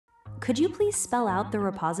Could you please spell out the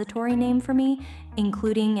repository name for me,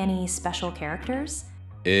 including any special characters?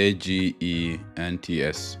 AGENTS.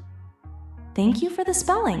 Thank you for the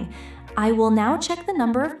spelling. I will now check the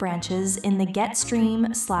number of branches in the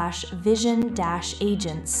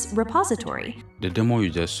getstream/vision-agents repository. The demo you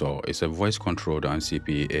just saw is a voice-controlled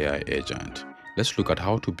MCP AI agent. Let's look at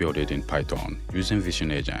how to build it in Python using Vision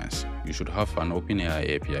agents. You should have an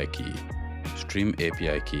OPENAI API key, Stream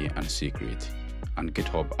API key and secret, and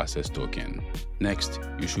GitHub access token. Next,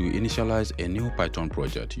 you should initialize a new Python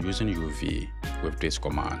project using UV with this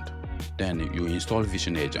command. Then you install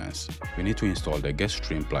Vision agents. We need to install the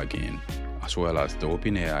getstream plugin as well as the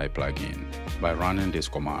OPENAI plugin by running this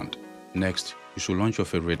command. Next, you should launch your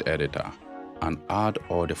favorite editor and add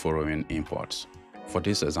all the following imports. For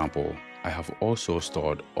this example, I have also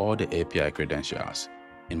stored all the API credentials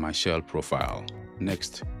in my shell profile.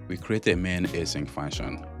 Next, we create a main async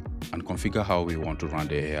function and configure how we want to run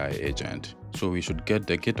the AI agent. So we should get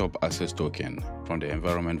the GitHub access token from the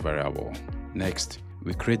environment variable. Next,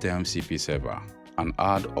 we create the MCP server and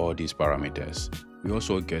add all these parameters. We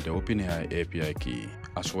also get the OPENAI API key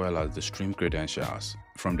as well as the stream credentials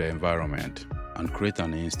from the environment and create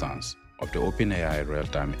an instance of the OPENAI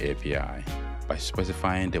real-time API by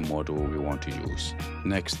specifying the model we want to use.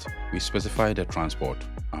 Next, we specify the transport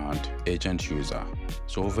and agent user.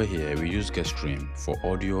 So over here, we use getstream for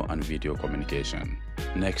audio and video communication.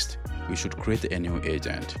 Next, we should create a new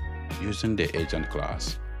agent using the agent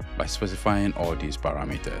class. By specifying all these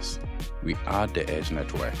parameters, we add the edge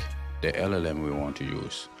network, the LLM we want to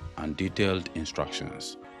use, and detailed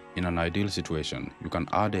instructions. In an ideal situation, you can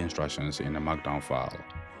add the instructions in a markdown file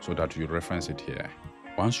so that you reference it here.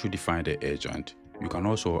 Once you define the agent, you can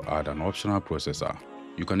also add an optional processor.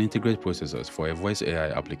 You can integrate processors for a voice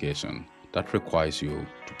AI application that requires you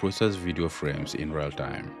to process video frames in real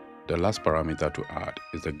time. The last parameter to add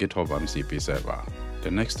is the GitHub MCP server.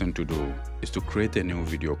 The next thing to do is to create a new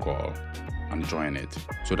video call and join it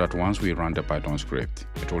so that once we run the Python script,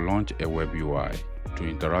 it will launch a web UI to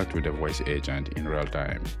interact with the voice agent in real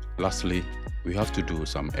time. Lastly, we have to do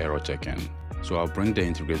some error checking. So I'll bring the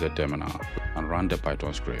integrated terminal and run the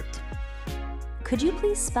Python script. Could you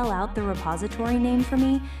please spell out the repository name for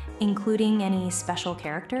me, including any special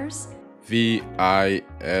characters?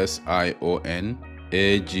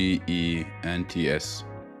 VISIONAGENTS.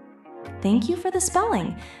 Thank you for the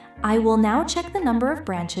spelling. I will now check the number of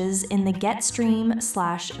branches in the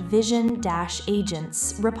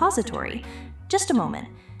getstream/vision-agents repository. Just a moment.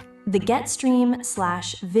 The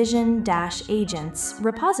getstream/vision-agents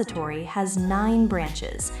repository has 9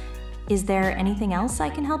 branches. Is there anything else I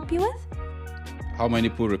can help you with? How many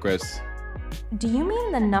pull requests? Do you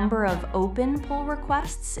mean the number of open pull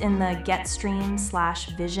requests in the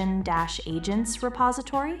getstream/vision-agents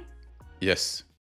repository? Yes.